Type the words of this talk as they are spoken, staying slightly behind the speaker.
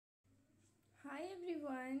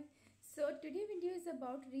everyone. So today video is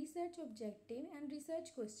about research objective and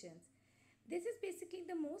research questions. This is basically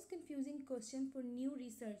the most confusing question for new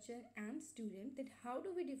researcher and student, that how do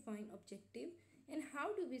we define objective and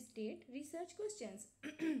how do we state research questions.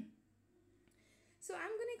 So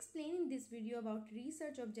I'm going to explain in this video about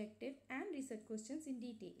research objective and research questions in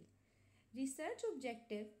detail. Research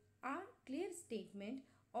objective are clear statement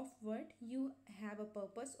of what you have a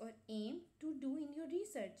purpose or aim to do in your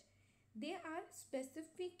research. They are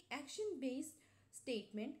specific action-based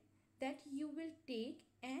statement that you will take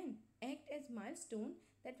and act as milestone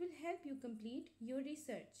that will help you complete your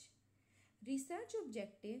research. Research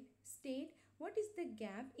objective state what is the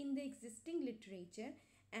gap in the existing literature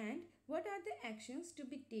and what are the actions to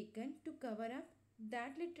be taken to cover up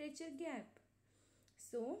that literature gap.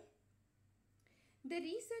 So, the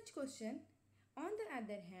research question, on the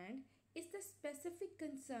other hand, is the specific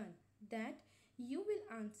concern that you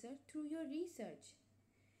will answer through your research.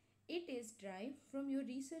 It is derived from your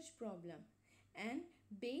research problem and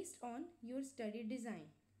based on your study design.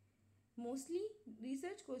 Mostly,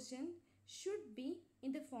 research question should be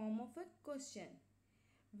in the form of a question.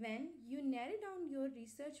 When you narrow down your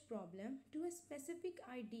research problem to a specific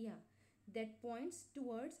idea that points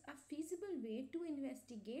towards a feasible way to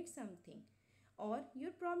investigate something, or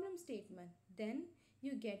your problem statement, then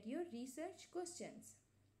you get your research questions.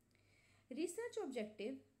 Research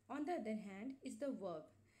objective, on the other hand, is the verb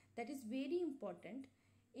that is very important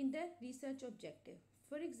in the research objective.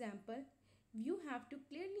 For example, you have to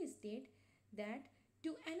clearly state that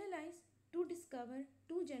to analyze, to discover,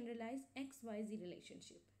 to generalize XYZ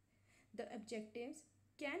relationship. The objectives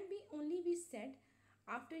can only be set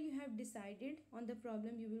after you have decided on the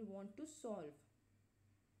problem you will want to solve.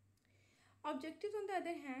 Objectives, on the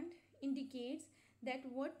other hand, indicates that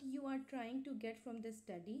what you are trying to get from the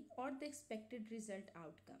study or the expected result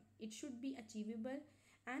outcome. It should be achievable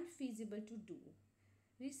and feasible to do.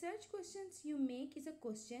 Research questions you make is a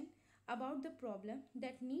question about the problem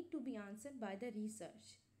that need to be answered by the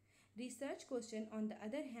research. Research question, on the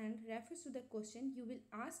other hand, refers to the question you will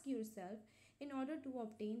ask yourself in order to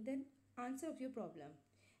obtain the answer of your problem,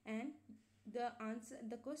 and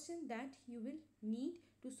the question that you will need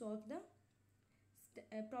to solve the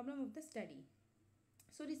problem of the study.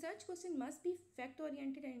 So research question must be fact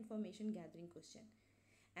oriented and information gathering question,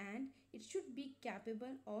 and it should be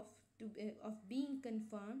capable of being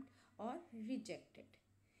confirmed or rejected.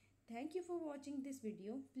 Thank you for watching this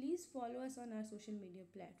video. Please follow us on our social media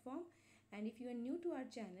platform, and if you are new to our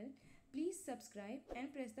channel, please subscribe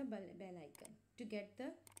and press the bell icon to get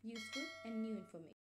the useful and new information.